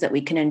out things that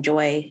we can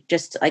enjoy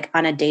just like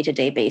on a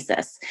day-to-day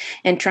basis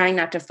and trying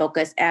not to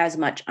focus as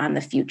much on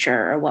the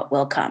future or what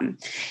will come.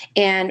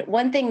 And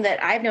one thing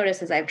that I've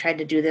noticed as I've tried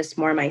to do this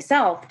more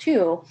myself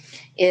too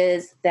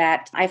is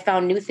that I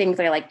found new things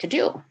that I like to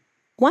do.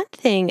 One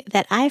thing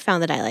that I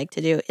found that I like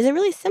to do is a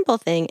really simple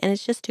thing, and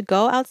it's just to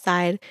go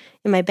outside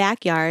in my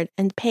backyard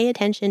and pay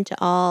attention to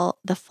all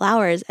the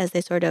flowers as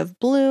they sort of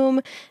bloom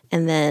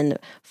and then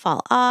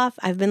fall off.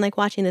 I've been like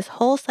watching this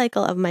whole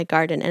cycle of my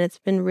garden, and it's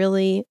been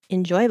really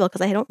enjoyable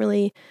because I don't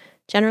really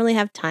generally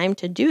have time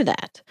to do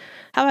that.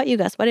 How about you,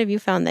 Gus? What have you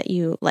found that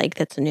you like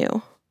that's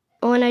new?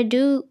 When I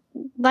do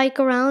bike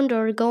around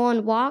or go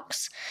on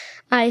walks,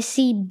 I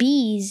see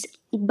bees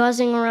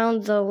buzzing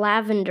around the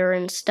lavender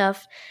and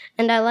stuff,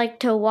 and I like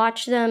to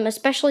watch them,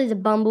 especially the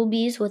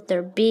bumblebees with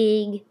their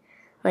big,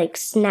 like,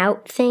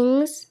 snout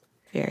things.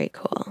 Very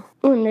cool.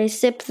 When they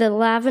sip the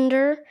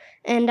lavender,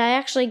 and I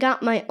actually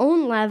got my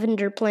own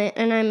lavender plant,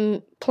 and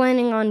I'm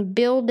planning on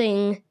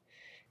building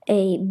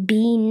a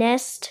bee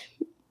nest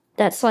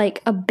that's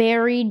like a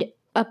buried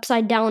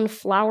upside-down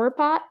flower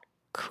pot.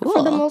 Cool.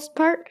 For the most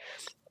part.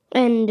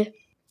 And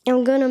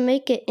I'm going to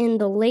make it in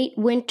the late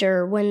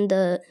winter when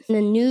the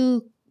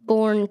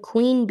newborn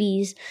queen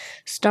bees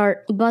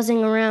start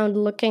buzzing around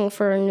looking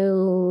for a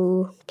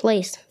new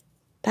place.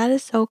 That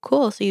is so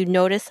cool. So you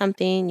noticed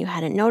something you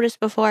hadn't noticed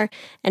before,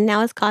 and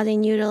now it's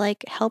causing you to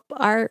like help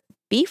our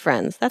bee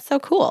friends. That's so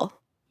cool.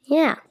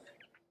 Yeah.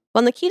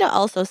 Well, Nikita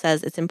also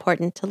says it's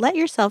important to let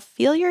yourself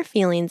feel your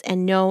feelings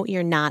and know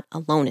you're not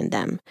alone in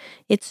them.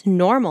 It's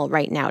normal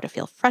right now to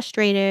feel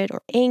frustrated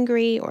or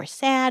angry or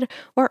sad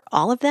or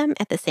all of them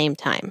at the same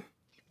time.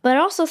 But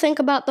also think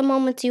about the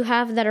moments you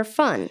have that are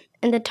fun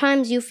and the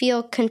times you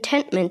feel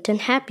contentment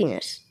and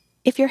happiness.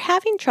 If you're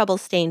having trouble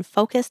staying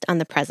focused on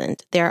the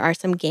present, there are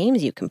some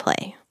games you can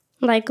play.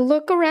 Like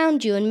look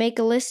around you and make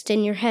a list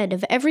in your head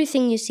of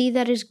everything you see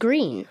that is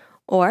green.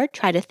 Or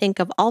try to think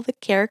of all the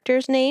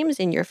characters' names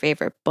in your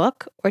favorite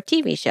book or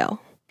TV show.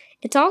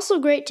 It's also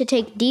great to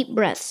take deep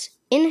breaths.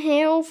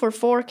 Inhale for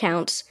 4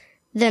 counts,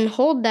 then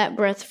hold that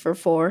breath for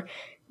 4,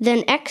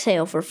 then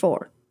exhale for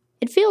 4.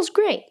 It feels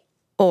great.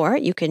 Or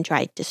you can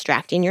try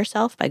distracting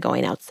yourself by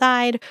going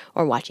outside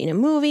or watching a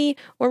movie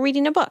or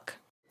reading a book.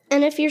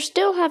 And if you're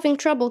still having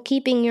trouble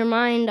keeping your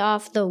mind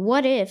off the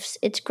what-ifs,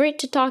 it's great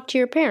to talk to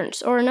your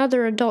parents or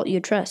another adult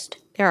you trust.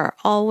 there are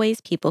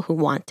always people who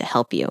want to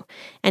help you.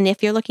 And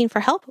if you're looking for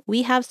help,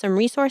 we have some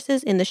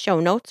resources in the show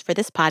notes for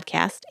this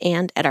podcast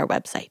and at our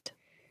website.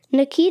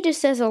 Nikita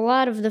says a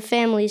lot of the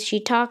families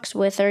she talks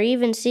with are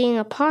even seeing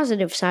a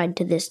positive side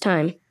to this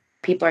time.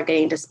 People are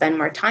getting to spend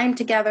more time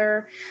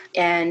together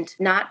and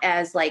not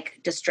as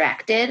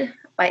distracted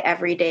by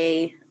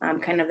everyday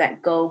kind of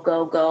that go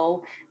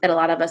that a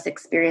lot of us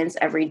experience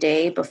every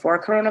day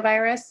before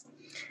coronavirus.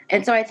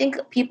 And so I think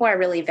people are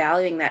really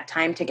valuing that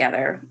time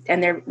together,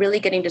 and they're really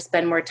getting to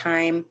spend more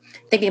time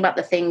thinking about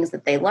the things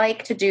that they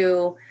like to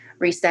do,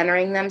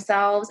 recentering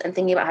themselves, and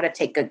thinking about how to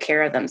take good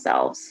care of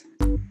themselves.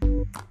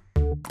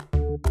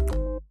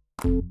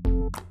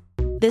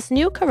 This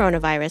new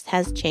coronavirus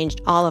has changed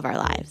all of our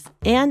lives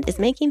and is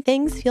making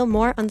things feel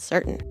more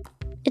uncertain.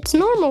 It's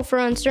normal for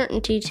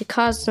uncertainty to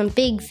cause some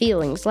big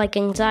feelings like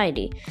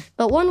anxiety,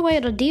 but one way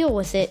to deal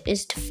with it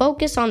is to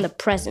focus on the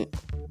present.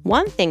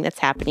 One thing that's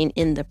happening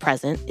in the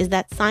present is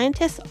that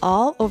scientists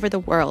all over the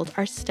world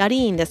are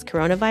studying this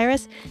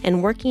coronavirus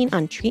and working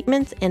on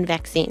treatments and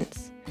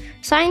vaccines.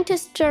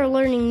 Scientists are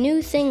learning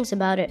new things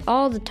about it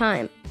all the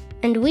time,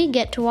 and we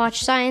get to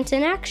watch science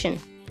in action.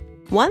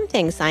 One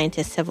thing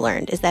scientists have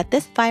learned is that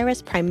this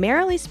virus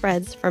primarily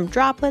spreads from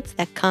droplets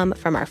that come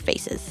from our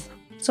faces.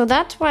 So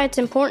that's why it's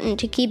important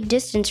to keep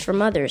distance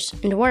from others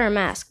and wear a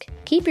mask.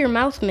 Keep your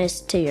mouth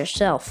mist to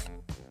yourself.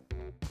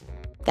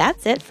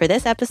 That's it for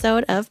this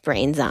episode of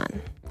Brains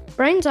On.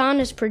 Brains On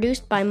is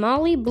produced by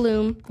Molly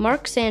Bloom,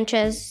 Mark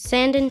Sanchez,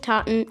 Sandon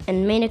Totten,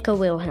 and Menaka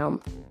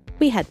Wilhelm.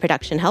 We had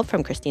production help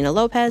from Christina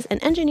Lopez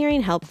and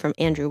engineering help from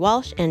Andrew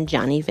Walsh and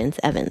Johnny Vince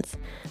Evans.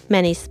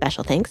 Many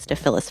special thanks to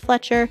Phyllis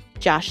Fletcher,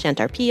 Josh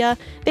Shantarpia,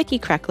 Vicki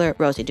Kreckler,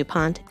 Rosie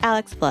DuPont,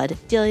 Alex Flood,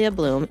 Delia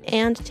Bloom,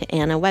 and to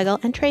Anna Weigel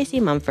and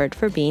Tracy Mumford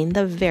for being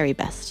the very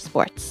best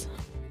sports.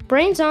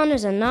 Brains On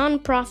is a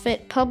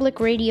non-profit public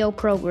radio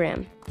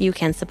program. You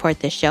can support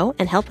this show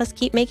and help us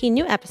keep making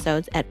new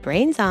episodes at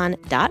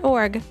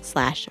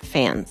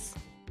brainson.org/fans.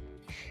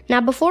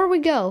 Now, before we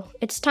go,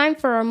 it's time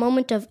for our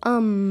moment of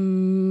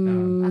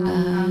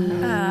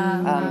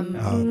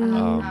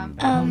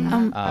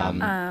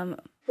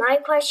My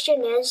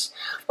question is,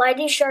 why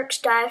do sharks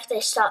die if they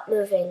stop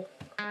moving?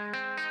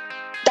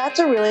 That's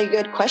a really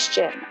good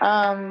question.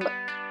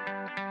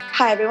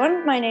 Hi,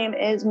 everyone. My name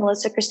is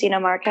Melissa Cristina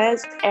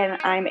Marquez, and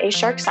I'm a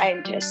shark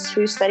scientist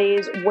who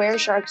studies where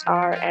sharks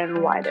are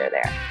and why they're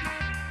there.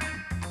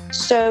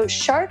 So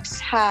sharks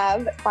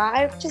have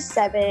 5 to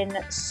 7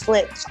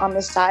 slits on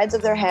the sides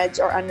of their heads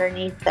or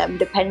underneath them,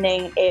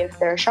 depending if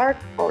they're a shark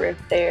or if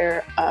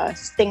they're a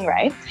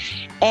stingray.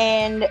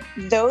 And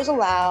those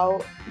allow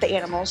the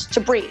animals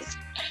to breathe.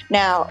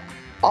 Now,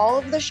 all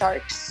of the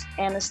sharks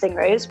and the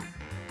stingrays,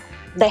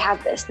 they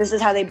have this. This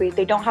is how they breathe.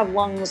 They don't have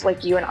lungs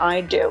like you and I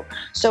do.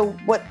 So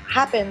what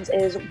happens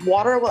is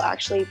water will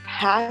actually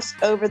pass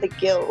over the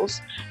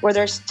gills where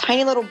there's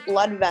tiny little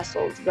blood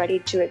vessels ready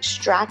to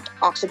extract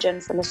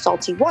oxygen from the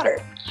salty water.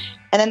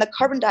 And then the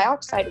carbon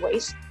dioxide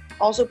waste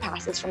also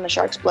passes from the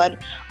shark's blood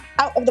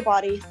out of the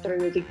body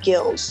through the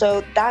gills.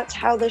 So that's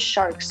how the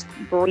sharks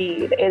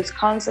breathe, is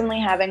constantly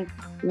having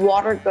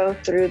water go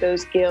through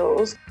those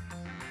gills.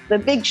 The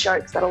big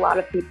sharks that a lot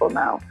of people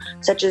know,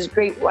 such as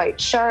great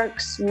white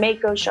sharks,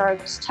 mako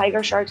sharks,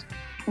 tiger sharks,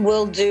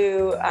 will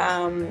do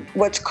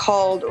what's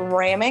called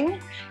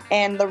ramming.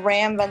 And the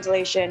ram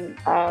ventilation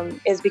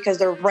is because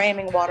they're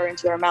ramming water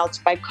into their mouths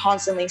by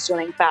constantly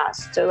swimming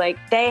fast. So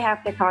they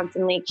have to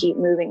constantly keep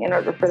moving in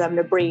order for them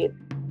to breathe.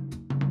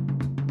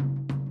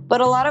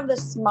 But a lot of the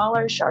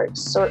smaller sharks,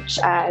 such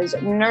as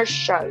nurse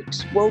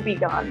sharks,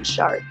 woebegone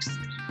sharks,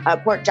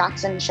 Port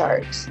Jackson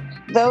sharks,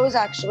 those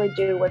actually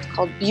do what's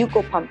called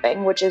buccal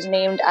pumping, which is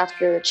named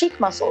after the cheek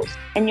muscles.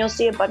 And you'll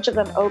see a bunch of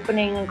them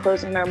opening and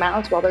closing their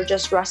mouths while they're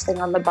just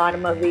resting on the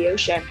bottom of the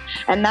ocean.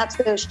 And that's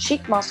those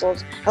cheek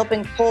muscles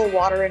helping pull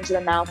water into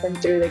the mouth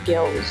and through the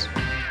gills.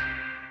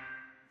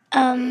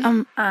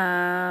 And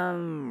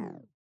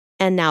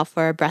now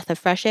for a breath of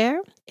fresh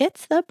air,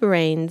 it's the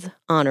Brains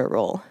Honor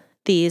Roll.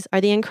 These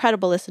are the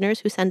incredible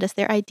listeners who send us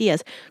their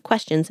ideas,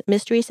 questions,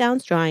 mystery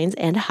sounds, drawings,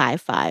 and high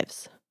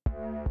fives.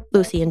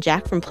 Lucy and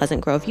Jack from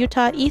Pleasant Grove,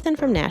 Utah, Ethan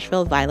from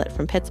Nashville, Violet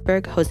from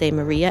Pittsburgh, Jose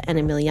Maria and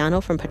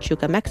Emiliano from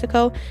Pachuca,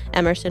 Mexico,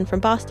 Emerson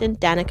from Boston,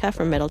 Danica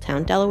from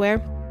Middletown,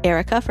 Delaware,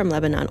 Erica from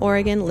Lebanon,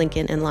 Oregon,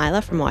 Lincoln and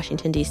Lila from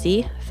Washington,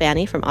 D.C.,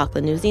 Fanny from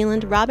Auckland, New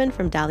Zealand, Robin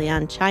from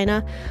Dalian,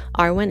 China,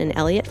 Arwen and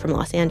Elliot from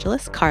Los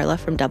Angeles, Carla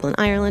from Dublin,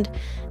 Ireland,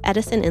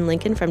 Edison and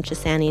Lincoln from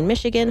Chesaning,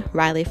 Michigan,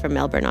 Riley from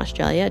Melbourne,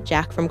 Australia,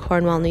 Jack from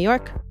Cornwall, New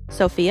York,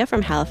 Sophia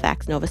from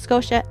Halifax, Nova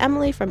Scotia,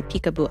 Emily from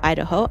Peekaboo,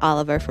 Idaho,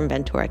 Oliver from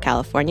Ventura,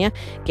 California,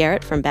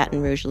 Garrett from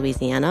Baton Rouge,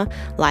 Louisiana,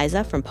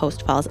 Liza from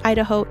Post Falls,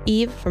 Idaho,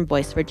 Eve from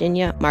Boyce,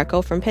 Virginia,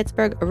 Marco from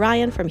Pittsburgh,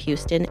 Ryan from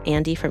Houston,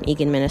 Andy from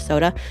Eagan,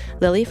 Minnesota,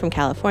 Lily from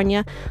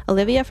California,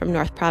 Olivia from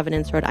North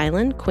Providence, Rhode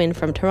Island, Quinn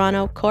from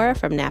Toronto, Cora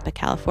from Napa,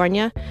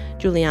 California,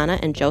 Juliana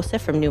and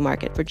Joseph from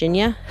Newmarket,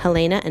 Virginia,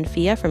 Helena and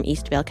Fia from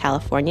Eastvale,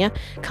 California,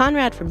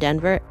 Conrad from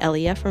Denver,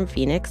 Elia from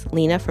Phoenix,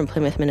 Lena from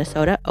Plymouth,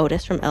 Minnesota,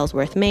 Otis from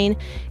Ellsworth, Maine,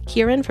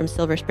 Kieran from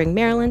Silver Spring,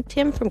 Maryland,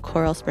 Tim from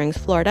Coral Springs,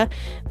 Florida,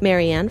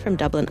 Marianne from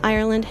Dublin,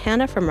 Ireland,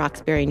 Hannah from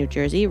Roxbury, New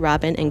Jersey,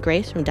 Robin and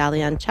Grace from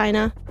Dalian,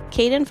 China,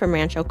 Caden from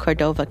Rancho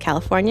Cordova,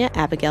 California,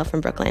 Abigail from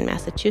Brookline,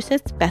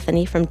 Massachusetts,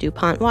 Bethany from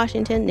DuPont,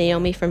 Washington,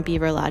 Naomi from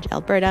Beaver Lodge,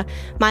 Alberta,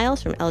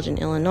 Miles from Elgin,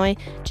 Illinois,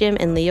 Jim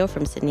and Leo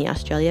from Sydney,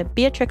 Australia,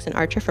 Beatrix and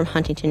Archer from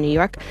Huntington, New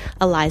York,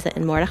 Eliza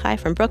and Mordecai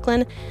from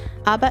Brooklyn,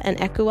 Abba and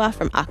Ekua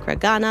from Accra,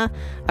 Ghana,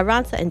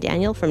 Aranza and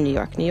Daniel from New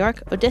York, New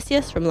York,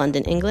 Odysseus from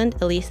London, England,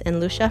 Elise and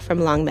Lucia from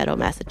Longmeadow,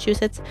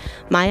 Massachusetts,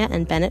 Maya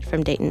and Bennett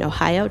from Dayton,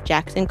 Ohio,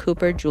 Jackson,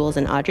 Cooper, Jules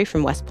and Audrey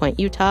from West Point,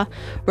 Utah,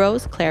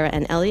 Rose, Clara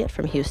and Elliot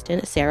from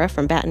Houston, Sarah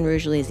from Baton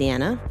Rouge,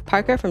 Louisiana,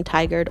 Parker from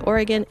Tigard,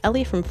 Oregon,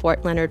 Ellie from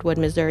Fort Leonard Wood,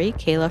 Missouri,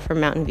 Kayla from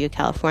Mountain View,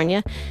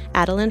 California,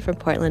 Adeline from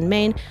Portland,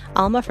 Maine,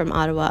 Alma from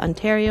Ottawa,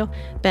 Ontario,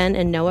 Ben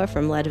and Noah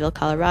from Leadville,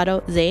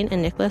 Colorado, Zane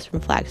and Nicholas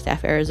from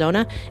Flagstaff,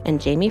 Arizona, and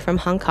Jamie from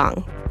Hong Kong.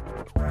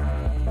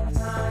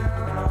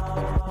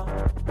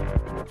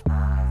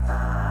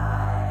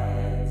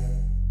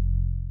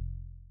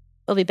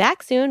 We'll be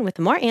back soon with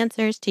more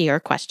answers to your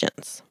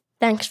questions.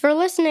 Thanks for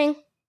listening.